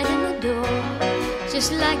waltz right in the door,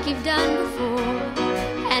 just like you've done before,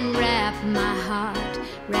 and wrap my heart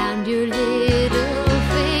round your little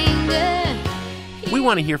finger. We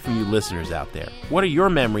want to hear from you listeners out there. What are your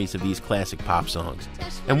memories of these classic pop songs?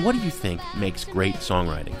 And what do you think makes great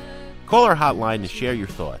songwriting? Call our hotline to share your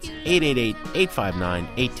thoughts,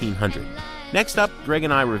 888-859-1800. Next up, Greg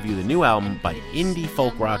and I review the new album by indie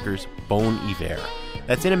folk rockers Bon Iver.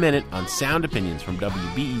 That's in a minute on Sound Opinions from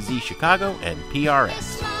WBEZ Chicago and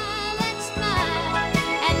PRS.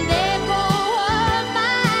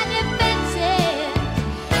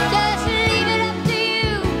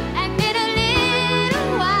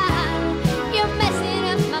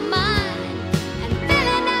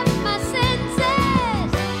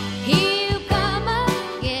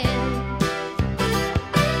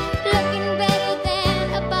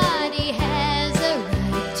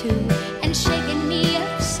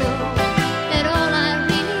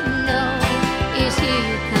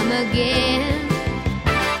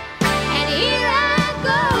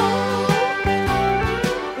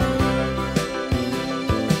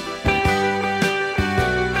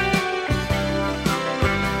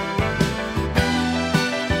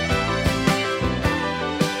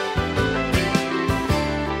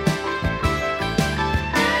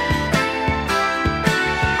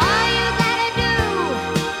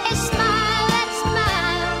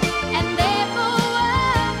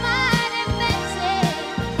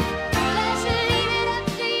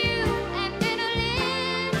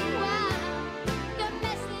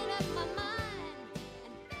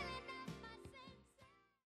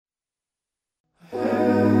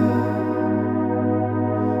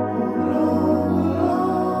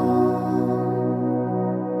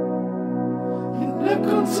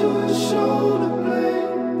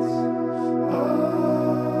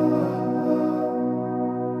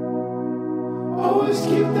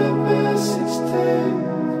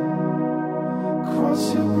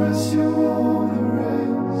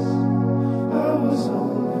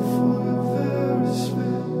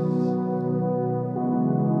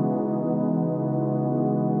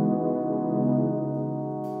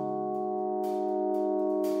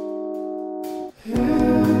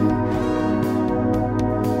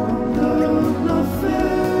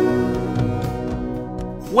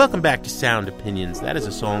 Welcome back to Sound Opinions. That is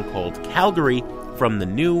a song called Calgary from the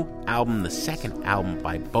new album, the second album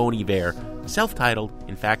by Bon Iver, self-titled,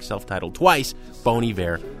 in fact self-titled twice, Bon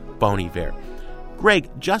Iver, Bon Iver. Greg,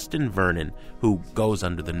 Justin Vernon, who goes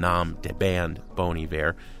under the nom de band Bon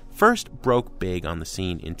Iver, first broke big on the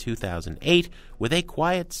scene in 2008 with a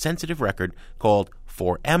quiet, sensitive record called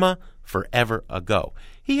For Emma, Forever Ago.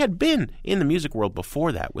 He had been in the music world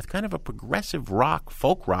before that with kind of a progressive rock,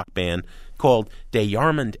 folk rock band called De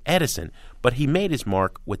Yarmond Edison, but he made his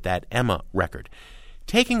mark with that Emma record.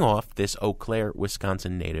 Taking off this Eau Claire,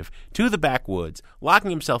 Wisconsin native to the backwoods,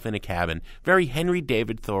 locking himself in a cabin, very Henry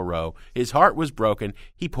David Thoreau, his heart was broken,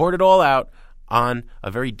 he poured it all out on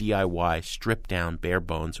a very DIY, stripped-down,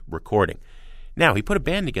 bare-bones recording. Now, he put a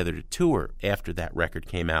band together to tour after that record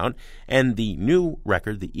came out, and the new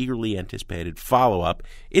record, the eagerly anticipated follow-up,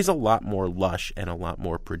 is a lot more lush and a lot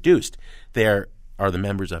more produced. There are the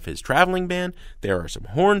members of his traveling band, there are some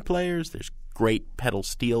horn players, there's great pedal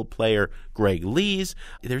steel player Greg Lees,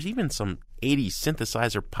 there's even some 80s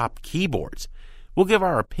synthesizer pop keyboards. We'll give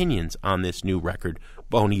our opinions on this new record,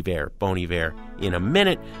 Bon Iver, in a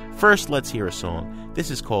minute. First, let's hear a song.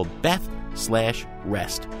 This is called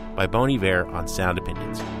Beth/Rest by Bon Iver on Sound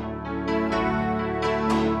Opinions.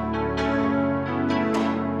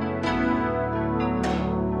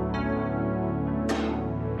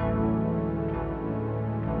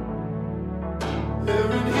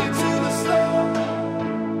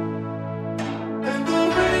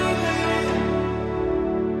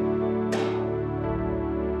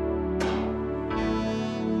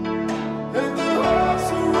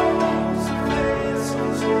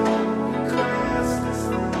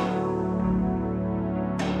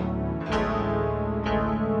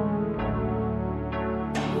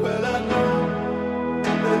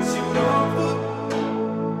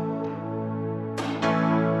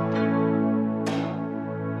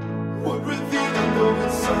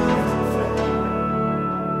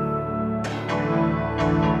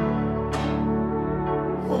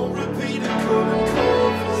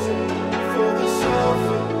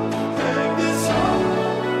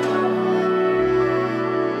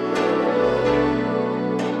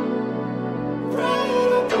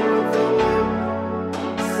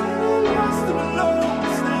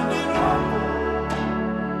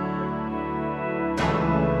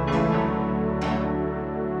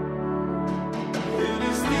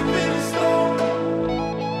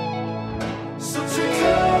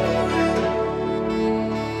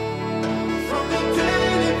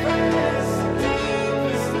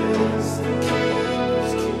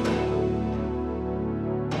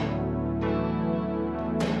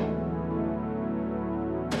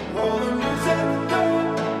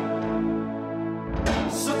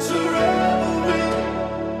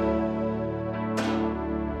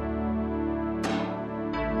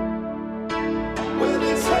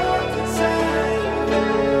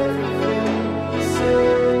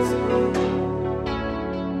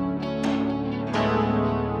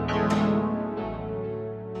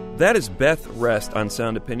 That is Beth Rest on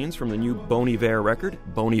Sound Opinions from the new Bon Iver record.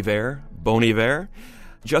 Bon Iver.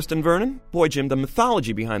 Justin Vernon, boy, Jim, the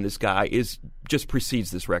mythology behind this guy just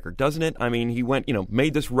precedes this record, doesn't it? I mean, he went,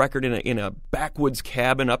 made this record in a backwoods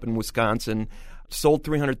cabin up in Wisconsin, sold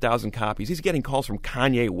 300,000 copies. He's getting calls from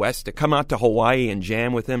Kanye West to come out to Hawaii and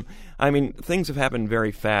jam with him. I mean, things have happened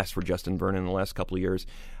very fast for Justin Vernon in the last couple of years,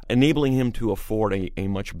 enabling him to afford a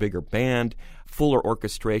much bigger band, fuller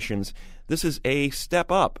orchestrations. This is a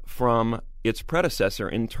step up from its predecessor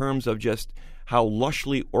in terms of just how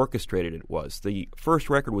lushly orchestrated it was. The first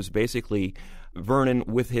record was basically Vernon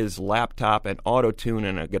with his laptop and auto-tune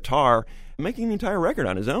and a guitar, making the entire record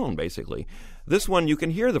on his own, basically. This one, you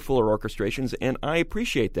can hear the fuller orchestrations, and I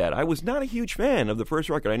appreciate that. I was not a huge fan of the first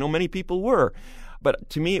record. I know many people were.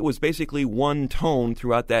 But to me, it was basically one tone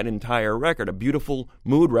throughout that entire record. A beautiful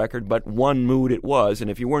mood record, but one mood it was.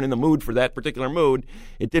 And if you weren't in the mood for that particular mood,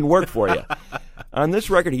 it didn't work for you. On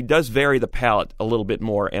this record, he does vary the palette a little bit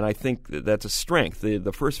more, and I think that's a strength.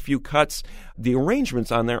 The first few cuts, the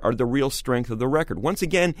arrangements on there are the real strength of the record. Once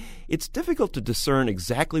again, it's difficult to discern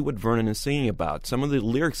exactly what Vernon is singing about. Some of the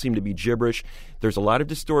lyrics seem to be gibberish. There's a lot of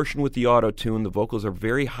distortion with the auto-tune. The vocals are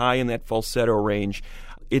very high in that falsetto range.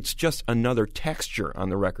 It's just another texture on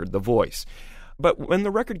the record, the voice. But when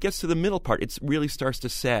the record gets to the middle part, it really starts to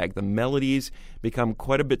sag. The melodies become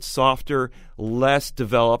quite a bit softer, less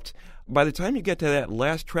developed. By the time you get to that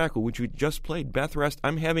last track, which we just played, Beth Rest,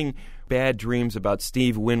 I'm having bad dreams about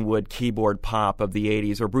Steve Winwood keyboard pop of the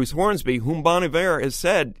 80s, or Bruce Hornsby, whom Bon Iver has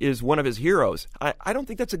said is one of his heroes. I don't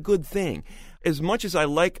think that's a good thing. As much as I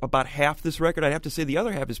like about half this record, I'd have to say the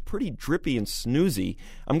other half is pretty drippy and snoozy.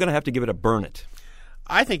 I'm going to have to give it a burn it.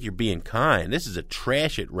 I think you're being kind. This is a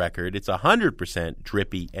trash it record. It's 100%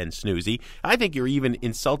 drippy and snoozy. I think you're even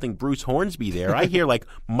insulting Bruce Hornsby there. I hear like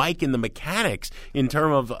Mike and the Mechanics in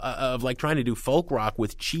terms of like trying to do folk rock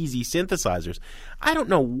with cheesy synthesizers. I don't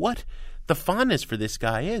know what the fondness for this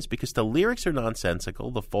guy is, because the lyrics are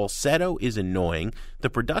nonsensical, the falsetto is annoying, the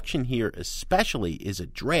production here especially is a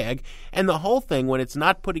drag, and the whole thing, when it's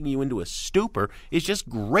not putting you into a stupor, is just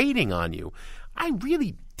grating on you. I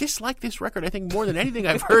really dislike this record, I think, more than anything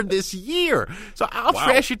I've heard this year. So I'll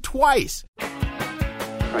trash it twice.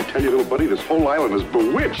 I tell you, little buddy, this whole island is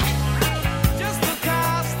bewitched. Just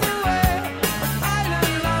across the way,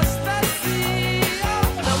 island lost at sea.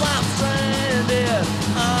 Now I'm stranded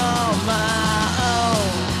on my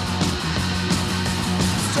own.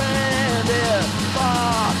 Stranded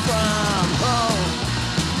far from home.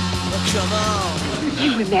 Come on.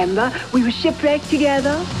 You remember, we were shipwrecked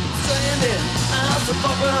together. Stranded.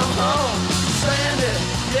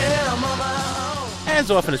 As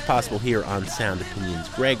often as possible here on Sound Opinions,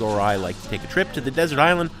 Greg or I like to take a trip to the desert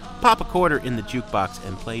island, pop a quarter in the jukebox,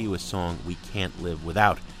 and play you a song we can't live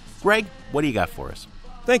without. Greg, what do you got for us?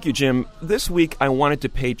 Thank you, Jim. This week I wanted to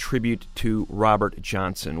pay tribute to Robert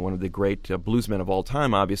Johnson, one of the great bluesmen of all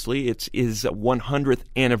time, obviously. It's his 100th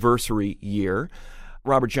anniversary year.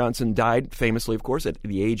 Robert Johnson died famously, of course, at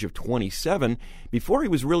the age of 27. Before he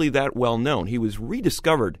was really that well known, he was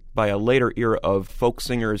rediscovered by a later era of folk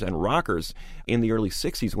singers and rockers in the early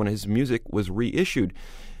 60s when his music was reissued.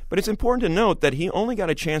 But it's important to note that he only got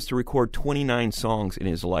a chance to record 29 songs in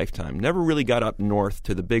his lifetime, never really got up north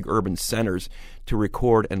to the big urban centers to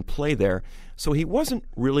record and play there, so he wasn't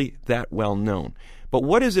really that well known. But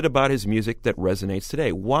what is it about his music that resonates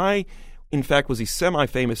today? Why, in fact, was he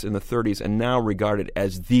semi-famous in the 30s and now regarded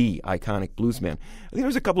as the iconic bluesman? I think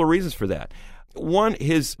there's a couple of reasons for that. One,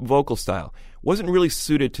 his vocal style wasn't really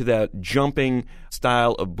suited to that jumping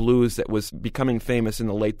style of blues that was becoming famous in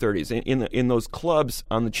the late 30s. In those clubs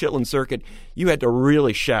on the Chitlin circuit, you had to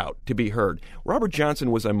really shout to be heard. Robert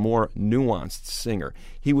Johnson was a more nuanced singer.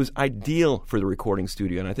 He was ideal for the recording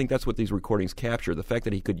studio, and I think that's what these recordings capture, the fact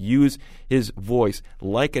that he could use his voice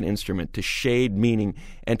like an instrument to shade meaning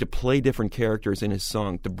and to play different characters in his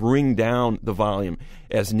song, to bring down the volume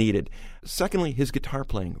as needed. Secondly, his guitar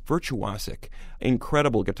playing, virtuosic,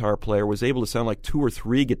 incredible guitar player, was able to sound like two or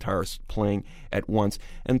three guitars playing at once.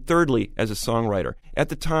 And thirdly, as a songwriter, at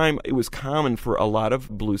the time it was common for a lot of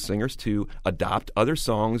blues singers to adopt other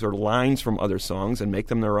songs or lines from other songs and make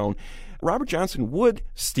them their own. Robert Johnson would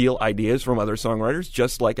steal ideas from other songwriters,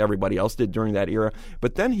 just like everybody else did during that era,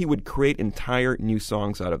 but then he would create entire new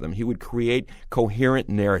songs out of them. He would create coherent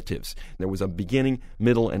narratives. There was a beginning,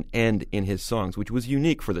 middle, and end in his songs, which was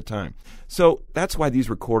unique for the time. So that's why these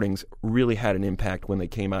recordings really had an impact when they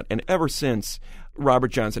came out, and ever since,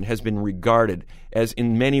 Robert Johnson has been regarded as,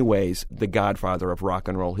 in many ways, the godfather of rock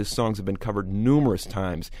and roll. His songs have been covered numerous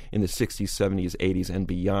times in the 60s, 70s, 80s, and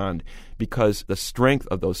beyond because the strength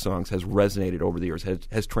of those songs has resonated over the years,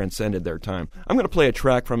 has transcended their time. I'm going to play a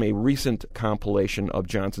track from a recent compilation of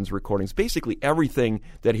Johnson's recordings. Basically, everything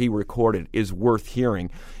that he recorded is worth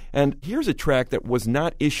hearing. And here's a track that was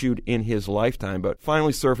not issued in his lifetime, but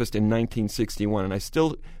finally surfaced in 1961, and I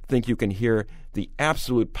still think you can hear the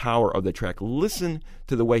absolute power of the track. Listen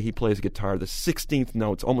to the way he plays guitar, the 16th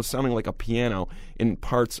notes, almost sounding like a piano in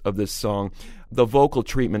parts of this song. The vocal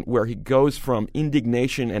treatment where he goes from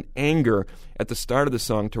indignation and anger at the start of the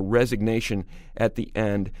song to resignation at the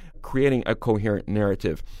end, creating a coherent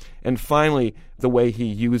narrative. And finally, the way he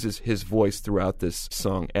uses his voice throughout this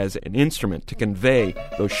song as an instrument to convey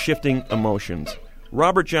those shifting emotions.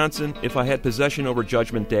 Robert Johnson, If I Had Possession Over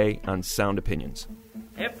Judgment Day on Sound Opinions.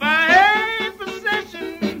 If I had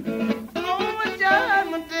possession over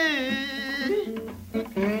Judgment Day,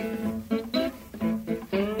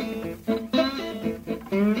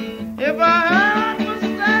 if I had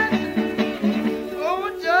possession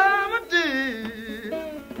over Judgment Day,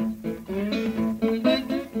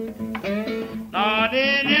 not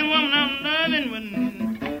any woman I'm loving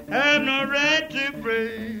wouldn't have no right to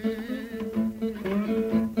pray.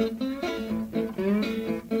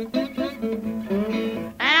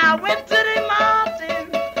 I went to the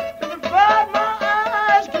mountain to find my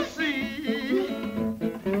eyes to see.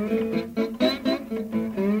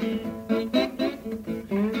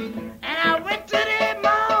 And I went to the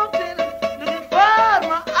mountain to find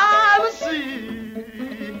my eyes to see.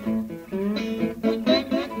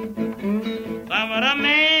 Some of the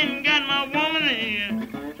men got my woman in,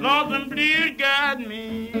 lost and blues got me.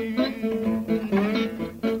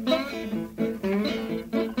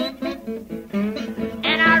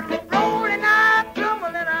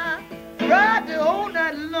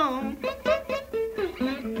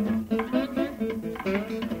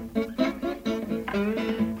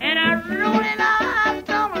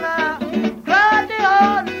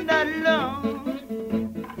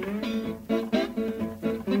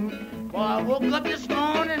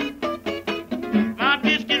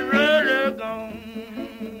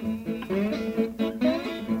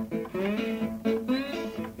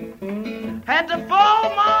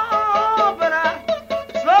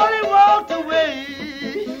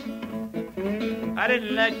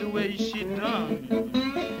 Like the way she done.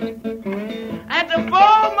 At the 4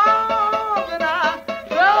 miles and I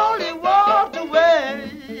slowly walked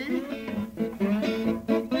away.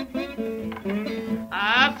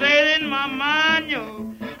 I said in my mind,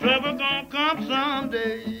 yo, trouble gonna come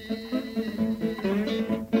someday.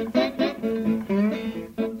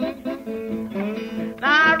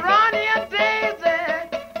 Now Ronnie and Daisy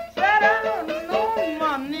sat down on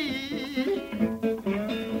my knee.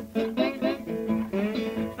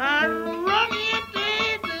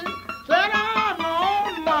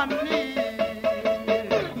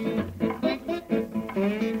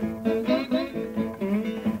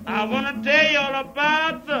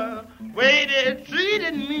 About the way they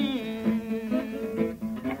treated me.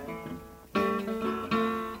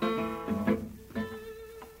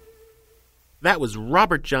 That was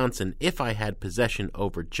Robert Johnson, If I Had Possession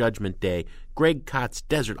Over Judgment Day, Greg Kott's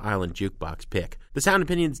Desert Island Jukebox pick. The Sound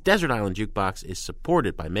Opinions Desert Island Jukebox is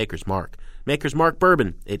supported by Maker's Mark. Maker's Mark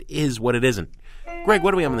Bourbon, it is what it isn't. Greg, what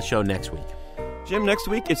do we have on the show next week? Jim, next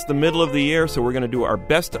week it's the middle of the year, so we're going to do our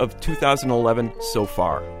best of 2011 so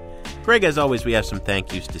far. Greg, as always, we have some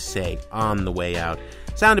thank yous to say on the way out.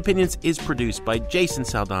 Sound Opinions is produced by Jason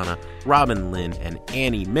Saldana, Robin Lynn, and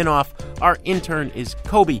Annie Minoff. Our intern is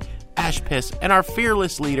Kobe Ashpiss, and our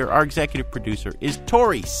fearless leader, our executive producer, is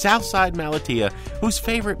Tori Southside Malatia, whose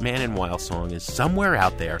favorite Man and Weil song is Somewhere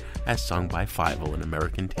Out There, as sung by Fievel in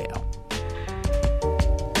American Tail.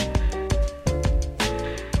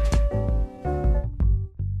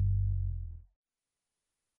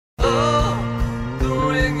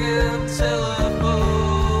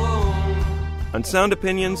 On Sound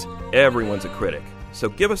Opinions, everyone's a critic. So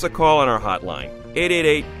give us a call on our hotline,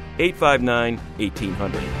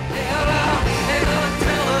 888-859-1800.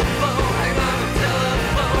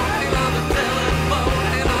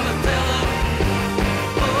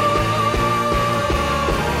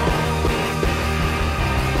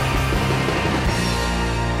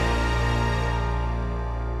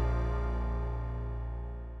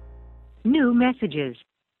 New messages.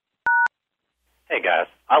 Hey guys,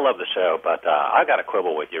 I love the show, but I got to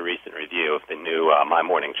quibble with your recent review of the new My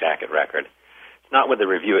Morning Jacket record. It's not with the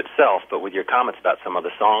review itself, but with your comments about some of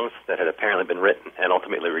the songs that had apparently been written and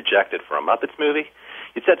ultimately rejected for a Muppets movie.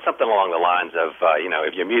 You said something along the lines of,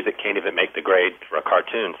 if your music can't even make the grade for a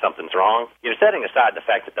cartoon, something's wrong. Setting aside the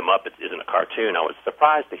fact that The Muppets isn't a cartoon, I was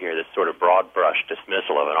surprised to hear this sort of broad-brush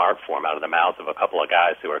dismissal of an art form out of the mouths of a couple of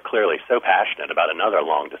guys who are clearly so passionate about another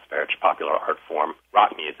long-disparaged popular art form,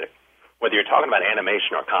 rock music. Whether you're talking about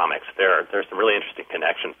animation or comics, there's some really interesting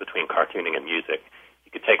connections between cartooning and music.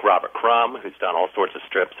 You could take Robert Crumb, who's done all sorts of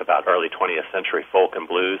strips about early 20th century folk and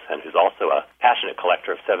blues, and who's also a passionate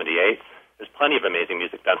collector of 78s. There's plenty of amazing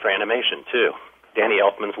music done for animation, too. Danny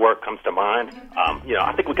Elfman's work comes to mind.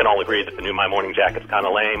 I think we can all agree that the new My Morning Jacket's kind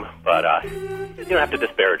of lame, but you don't have to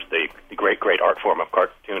disparage the great, great art form of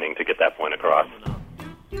cartooning to get that point across.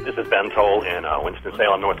 This is Ben Toll in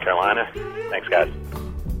Winston-Salem, North Carolina. Thanks, guys.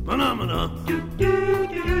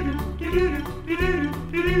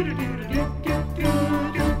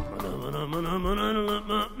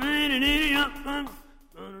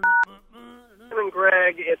 And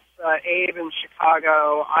Greg, it's Abe in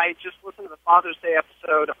Chicago. I just listened to the Father's Day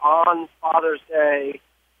episode on Father's Day,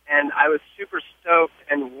 and I was super stoked,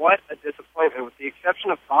 and what a disappointment. With the exception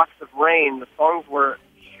of Box of Rain, the songs were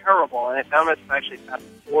terrible, and I found myself actually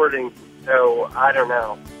fast-forwarding, so I don't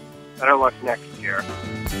know. Better luck next year.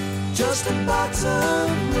 Just a box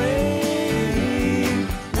of rain,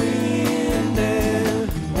 wind and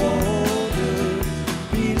water.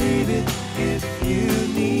 Believe it if you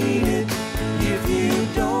need it. If you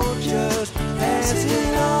don't, just pass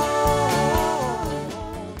it on.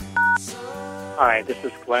 Hi, this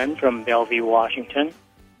is Glenn from Bellevue, Washington.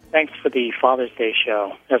 Thanks for the Father's Day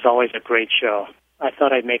show. As always, a great show. I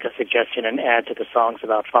thought I'd make a suggestion and add to the songs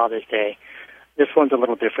about Father's Day. This one's a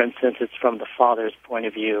little different since it's from the father's point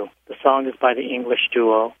of view. The song is by the English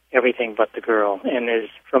duo Everything But the Girl and is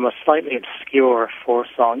from a slightly obscure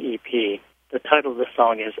 4-song EP. The title of the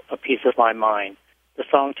song is A Piece of My Mind. The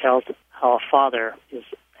song tells how a father is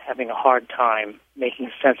having a hard time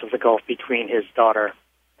making sense of the gulf between his daughter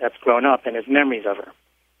that's grown up and his memories of her.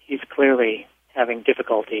 He's clearly having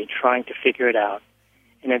difficulty trying to figure it out.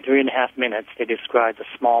 And in 3.5 minutes, they describe the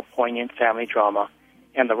small, poignant family drama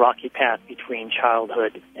and the rocky path between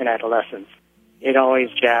childhood and adolescence. It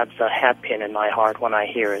always jabs a hatpin in my heart when I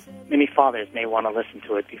hear it. Many fathers may want to listen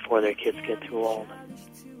to it before their kids get too old.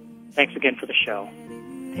 Thanks again for the show.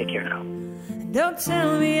 Take care now. Don't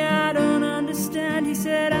tell me I don't understand. He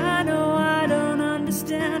said, I know I don't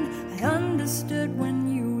understand. I understood when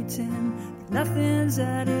you were 10, but nothing's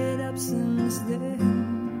added up since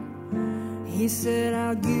then. He said,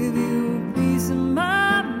 I'll give you a piece of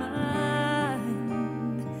my mind.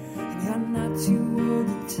 You're not too old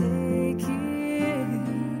to take it.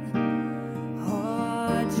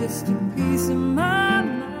 Oh, just a piece of my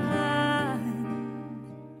mind.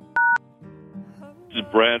 This is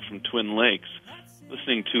Brad from Twin Lakes.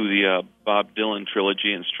 Listening to the Bob Dylan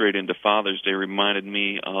trilogy and straight into Father's Day reminded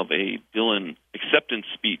me of a Dylan acceptance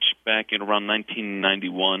speech back in around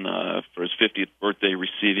 1991 for his 50th birthday,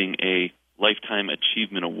 receiving a Lifetime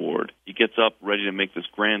Achievement Award. He gets up ready to make this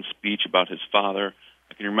grand speech about his father.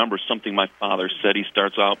 I can remember something my father said, he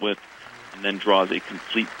starts out with, and then draws a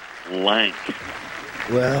complete blank.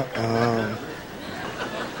 Well,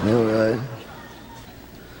 all right.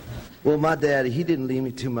 Well, my daddy, he didn't leave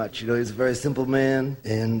me too much. He was a very simple man,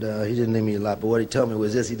 and he didn't leave me a lot. But what he told me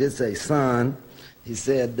was this. He did say, son, he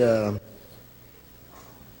said,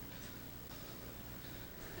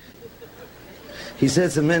 he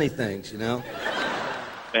said so many things,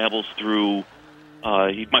 Babbles through,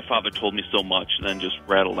 my father told me so much, and then just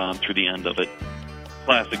rattled on through the end of it.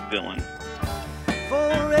 Classic Dylan.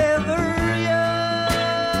 Forever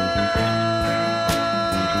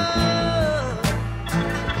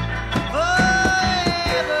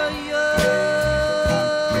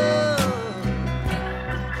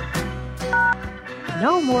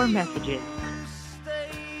No more messages.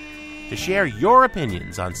 To share your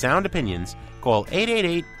opinions on Sound Opinions, call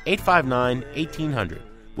 888-859-1800.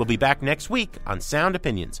 We'll be back next week on Sound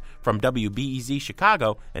Opinions from WBEZ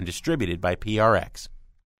Chicago and distributed by PRX.